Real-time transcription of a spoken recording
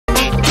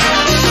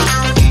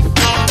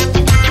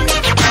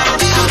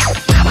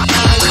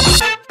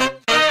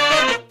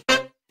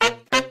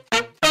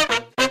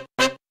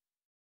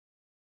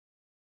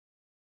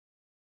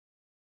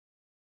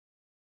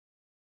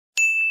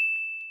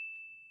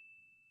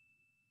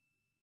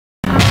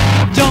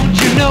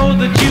you know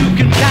that you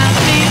can count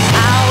me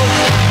out?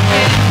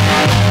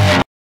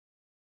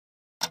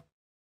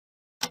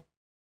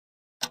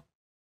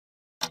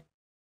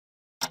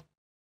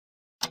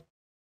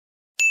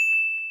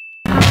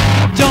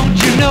 Don't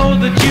you know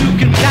that you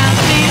can count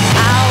me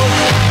out?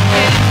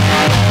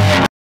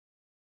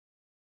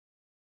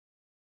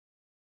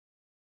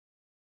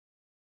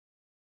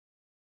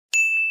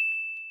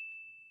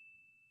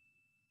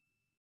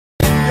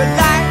 You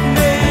like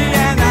me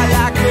and I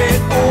like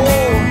it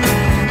all.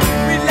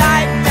 We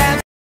like that.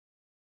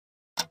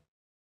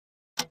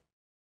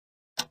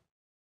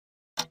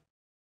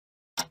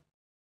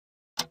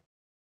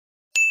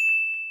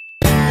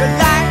 You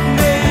like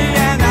me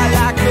and I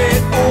like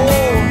it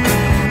all.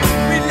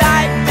 We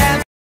like that.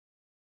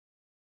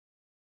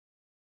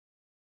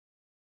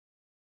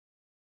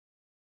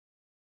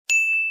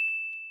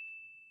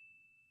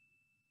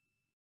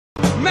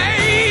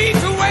 Made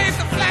to wave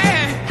the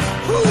flag,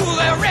 cool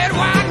the red,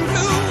 white, and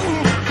blue.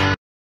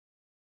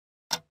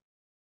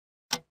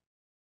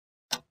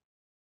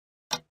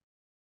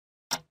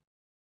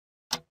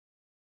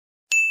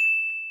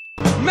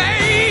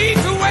 Made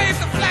to wave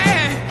the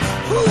flag,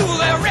 cool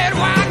the red,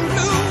 white, and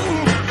blue.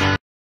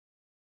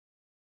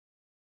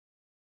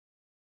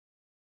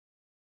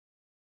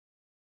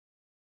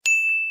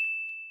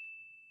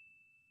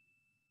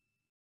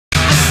 I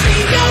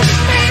see your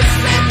face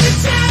at the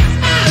top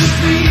of the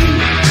screen.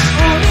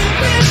 On the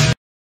web.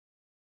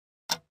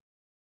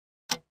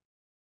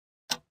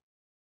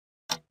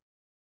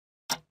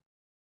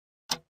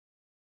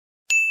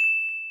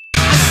 I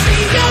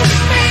see your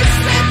face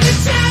at the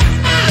top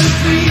of the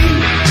screen.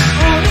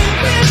 On the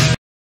web.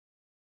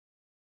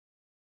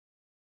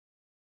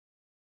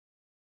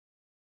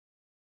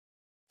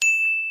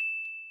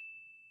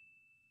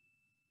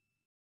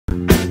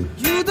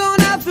 You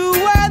don't have to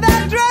wear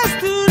that dress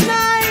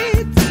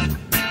tonight.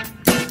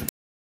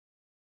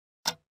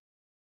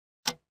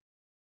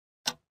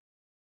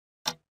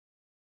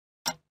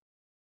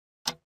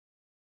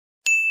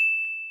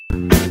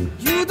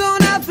 You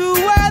don't have to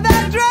wear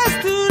that dress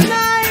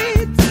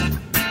tonight.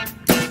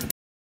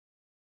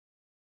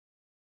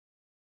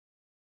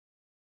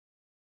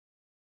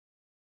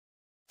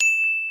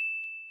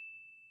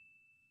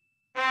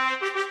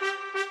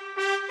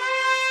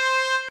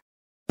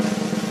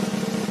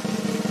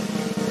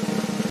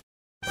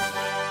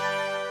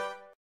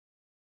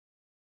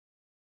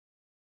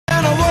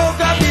 And I woke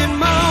up in the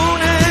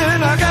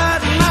morning, I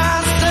got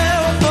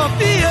myself a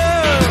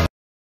beer.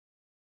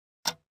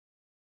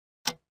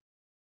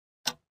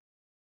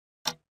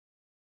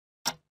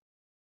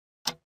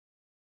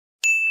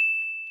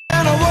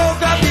 And I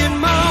woke up in the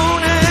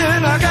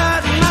morning, I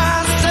got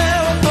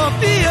myself a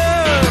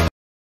beer.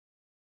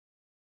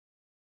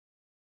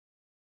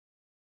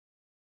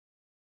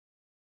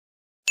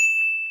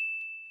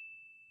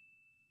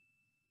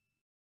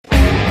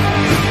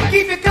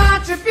 Keep your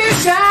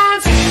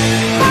contributions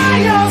by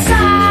your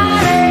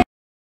side.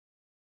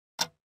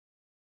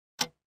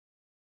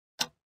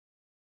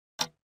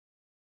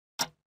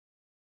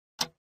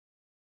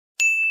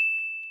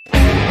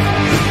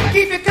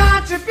 Keep your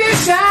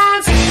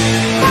contributions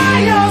by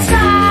your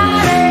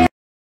side.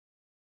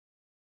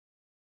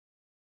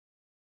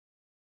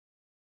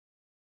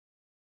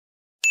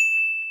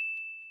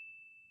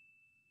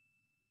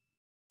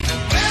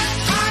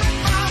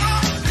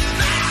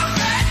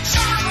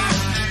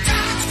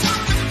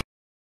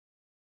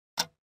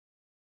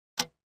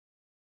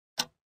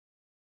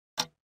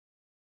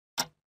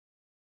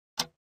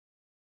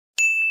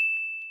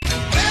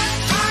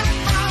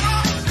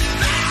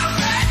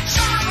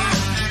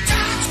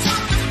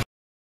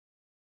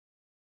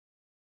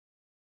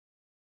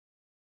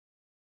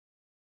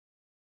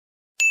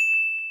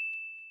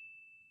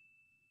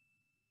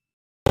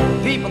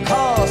 People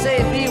call, say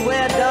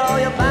beware doll,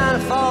 you're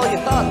bound to fall, you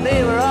thought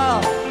they were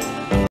all.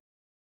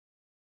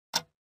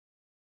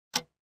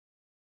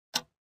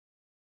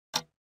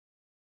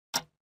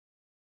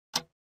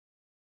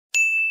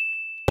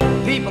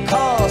 People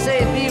call, say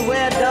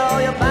beware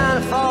doll, you're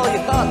bound to fall, you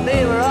thought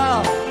they were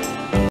all.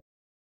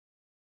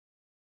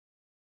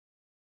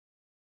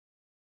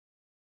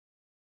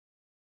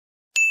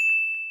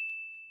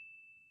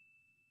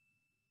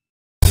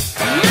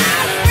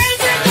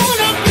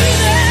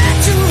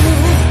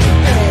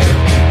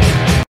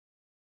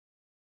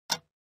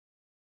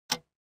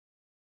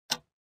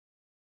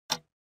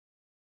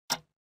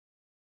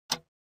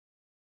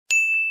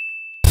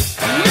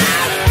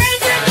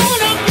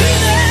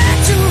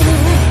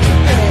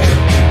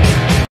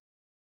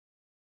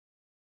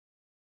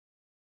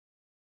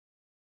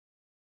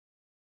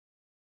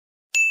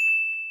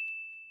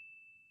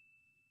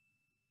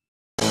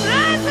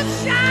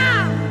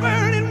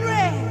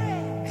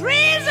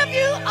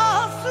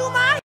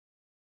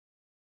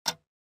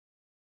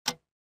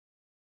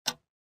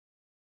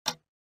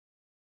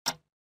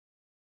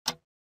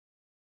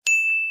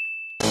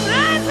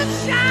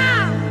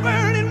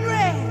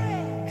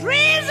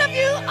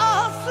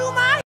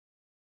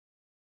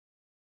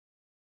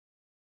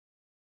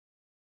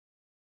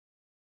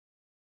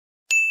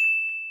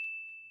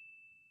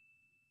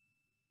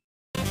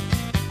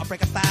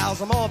 break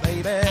 1,000 more,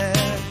 baby,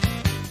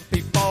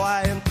 before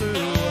I am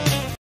through.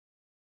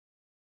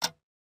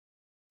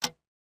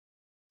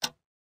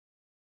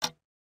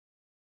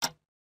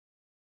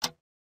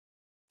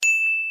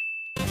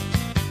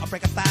 I'll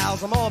break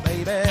 1,000 more,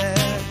 baby,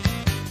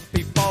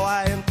 before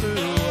I am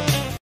through.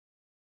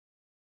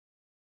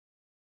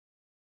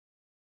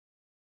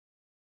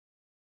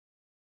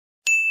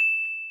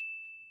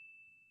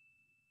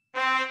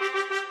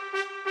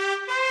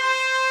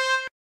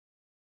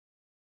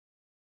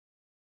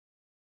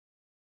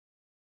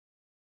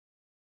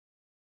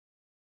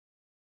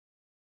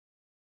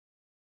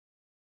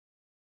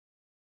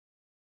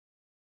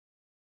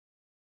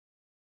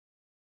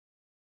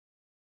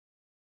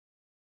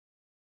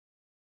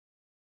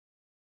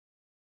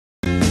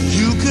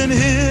 You can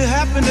hear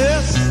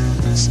happiness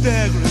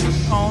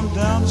staggering on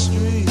down the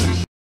street.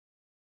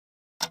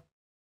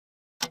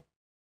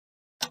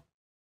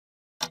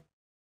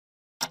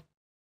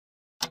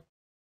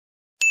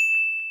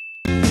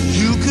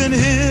 You can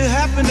hear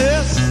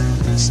happiness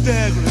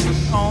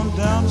staggering on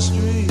down the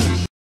street.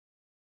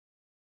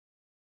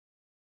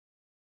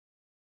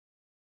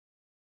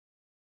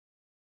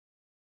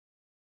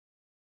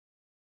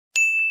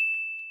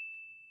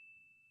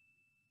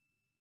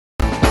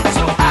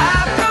 So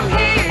I've come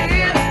here to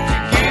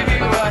give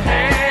you a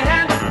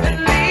hand and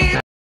lead.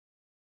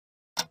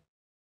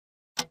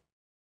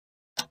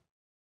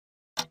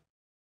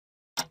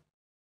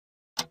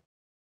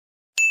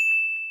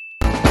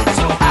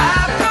 So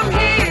I've come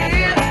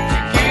here to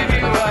give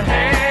you a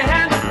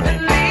hand and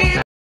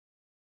lead.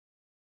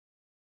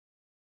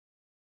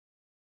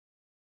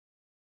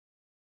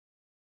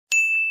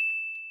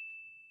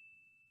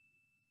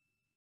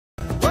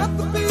 What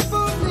the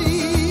people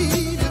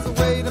need is a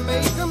way to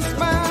make them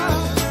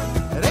smile.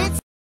 It ain't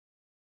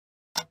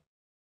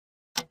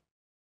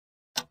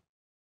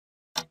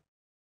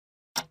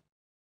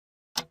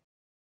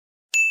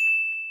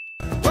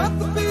what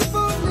the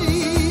people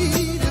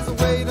need is a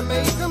way to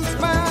make them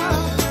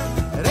smile.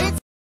 It ain't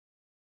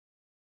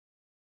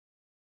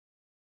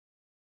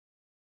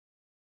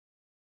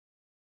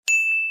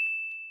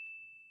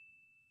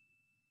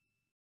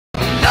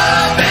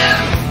loving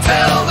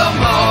till the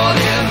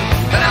morning,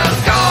 and I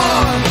was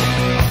gone.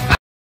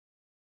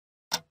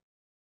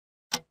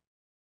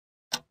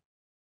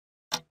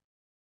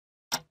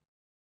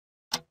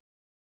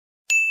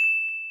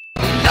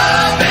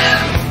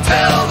 Loving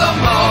till the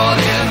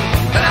morning,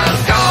 and I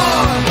was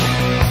gone.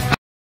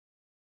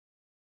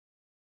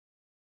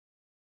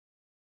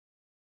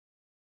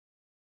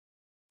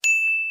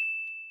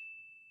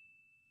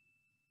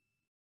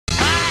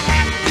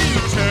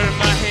 Turn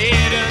my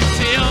head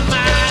until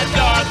my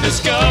darkness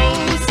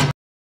goes.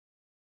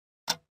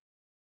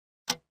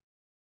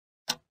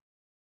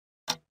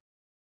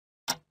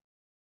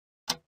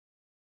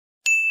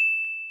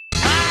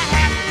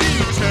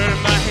 Turn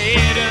my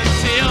head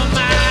until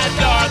my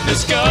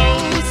darkness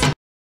goes.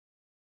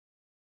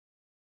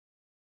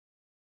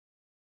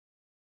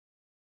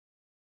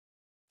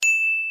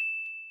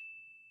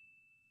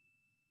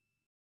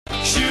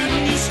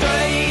 Shouldn't you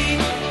stay,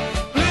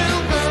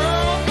 little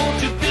girl? Won't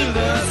you do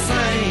the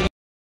same?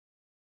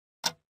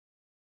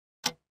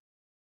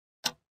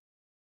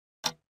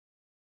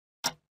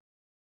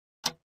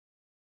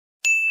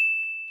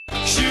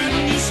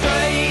 Shouldn't you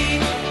stay,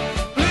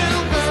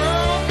 little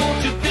girl? Won't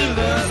you do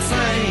the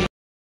same?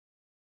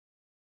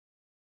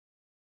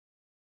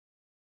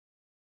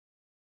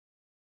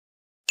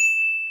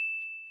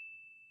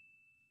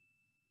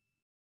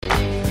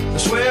 I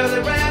swear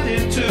they ran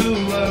into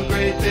a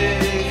great big